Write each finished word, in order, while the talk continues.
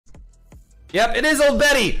Yep, it is old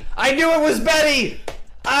Betty. I knew it was Betty.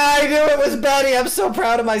 I knew it was Betty. I'm so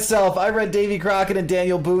proud of myself. I read Davy Crockett and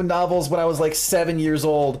Daniel Boone novels when I was like 7 years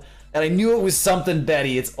old, and I knew it was something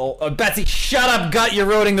Betty. It's old. Betsy, shut up, Gut. You're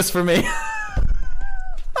ruining this for me.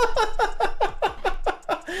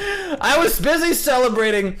 I was busy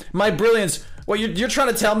celebrating my brilliance. What, you're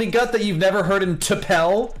trying to tell me, Gut, that you've never heard of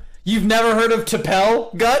T'Pel? You've never heard of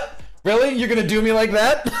T'Pel, Gut? Really? You're gonna do me like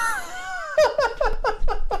that?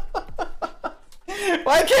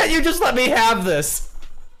 Why can't you just let me have this?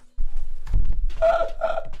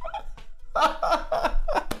 Alright,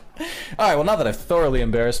 well, now that I've thoroughly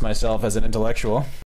embarrassed myself as an intellectual.